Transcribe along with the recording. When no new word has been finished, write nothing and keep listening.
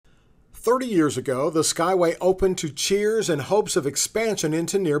30 years ago, the Skyway opened to cheers and hopes of expansion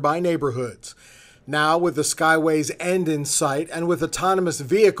into nearby neighborhoods. Now, with the Skyway's end in sight and with autonomous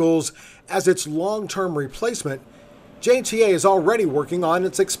vehicles as its long-term replacement, JTA is already working on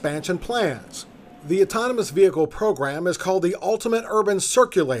its expansion plans. The autonomous vehicle program is called the Ultimate Urban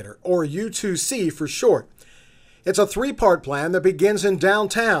Circulator, or U2C for short. It's a three-part plan that begins in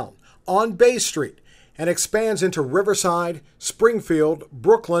downtown, on Bay Street, and expands into Riverside, Springfield,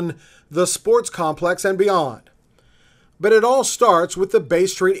 Brooklyn, the sports complex, and beyond. But it all starts with the Bay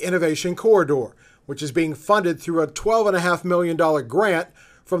Street Innovation Corridor, which is being funded through a $12.5 million grant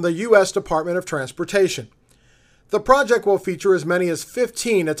from the U.S. Department of Transportation. The project will feature as many as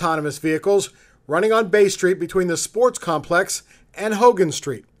 15 autonomous vehicles running on Bay Street between the sports complex and Hogan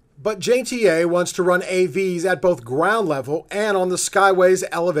Street. But JTA wants to run AVs at both ground level and on the Skyway's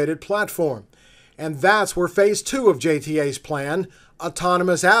elevated platform. And that's where Phase 2 of JTA's plan,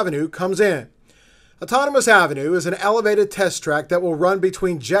 Autonomous Avenue, comes in. Autonomous Avenue is an elevated test track that will run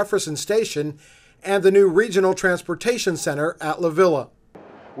between Jefferson Station and the new Regional Transportation Center at La Villa.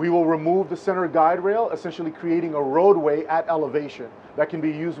 We will remove the center guide rail, essentially creating a roadway at elevation that can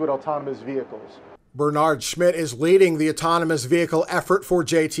be used with autonomous vehicles. Bernard Schmidt is leading the autonomous vehicle effort for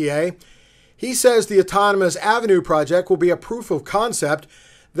JTA. He says the Autonomous Avenue project will be a proof of concept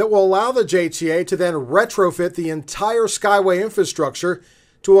that will allow the JTA to then retrofit the entire Skyway infrastructure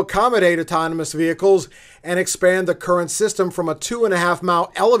to accommodate autonomous vehicles and expand the current system from a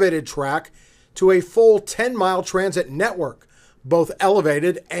 2.5-mile elevated track to a full 10-mile transit network, both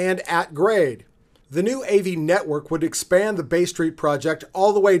elevated and at grade. The new AV network would expand the Bay Street project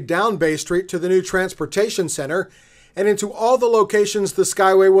all the way down Bay Street to the new Transportation Center and into all the locations the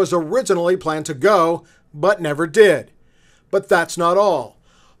Skyway was originally planned to go, but never did. But that's not all.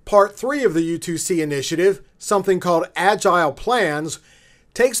 Part 3 of the U2C initiative, something called Agile Plans,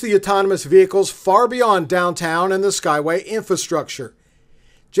 takes the autonomous vehicles far beyond downtown and the Skyway infrastructure.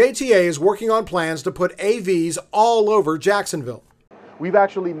 JTA is working on plans to put AVs all over Jacksonville. We've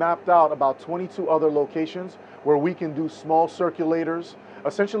actually mapped out about 22 other locations where we can do small circulators,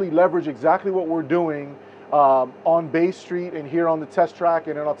 essentially leverage exactly what we're doing on Bay Street and here on the test track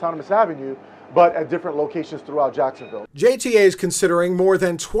and in Autonomous Avenue, but at different locations throughout Jacksonville. JTA is considering more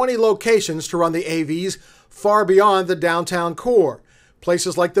than 20 locations to run the AVs far beyond the downtown core,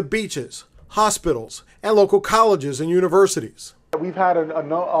 places like the beaches, hospitals, and local colleges and universities. We've had a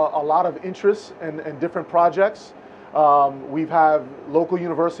lot of interest in different projects. We've had local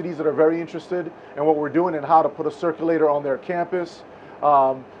universities that are very interested in what we're doing and how to put a circulator on their campus.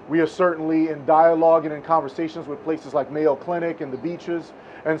 We are certainly in dialogue and in conversations with places like Mayo Clinic and the beaches.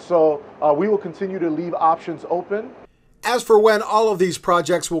 And so we will continue to leave options open. As for when all of these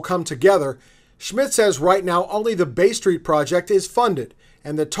projects will come together, Schmidt says right now only the Bay Street project is funded,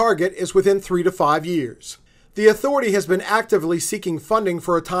 and the target is within 3 to 5 years. The authority has been actively seeking funding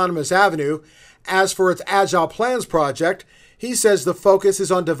for Autonomous Avenue. As for its Agile Plans project, he says the focus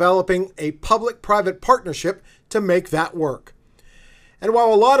is on developing a public-private partnership to make that work. And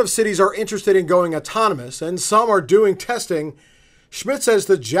while a lot of cities are interested in going autonomous and some are doing testing, Schmidt says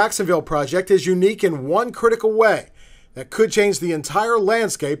the Jacksonville project is unique in one critical way that could change the entire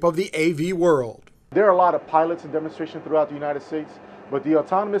landscape of the AV world. There are a lot of pilots and demonstrations throughout the United States, but the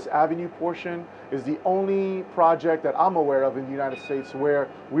Autonomous Avenue portion is the only project that I'm aware of in the United States where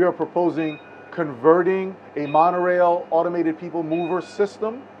we are proposing converting a monorail automated people mover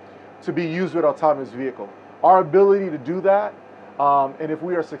system to be used with autonomous vehicle. Our ability to do that, and if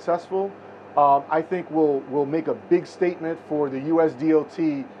we are successful, I think we'll make a big statement for the US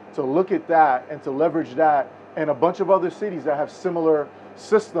DOT to look at that and to leverage that and a bunch of other cities that have similar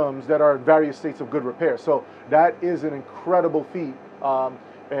systems that are in various states of good repair. So that is an incredible feat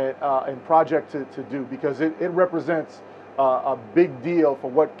and project to do because it represents a big deal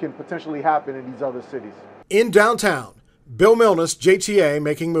for what can potentially happen in these other cities. In downtown, Bill Milnes, JTA,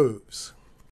 making moves.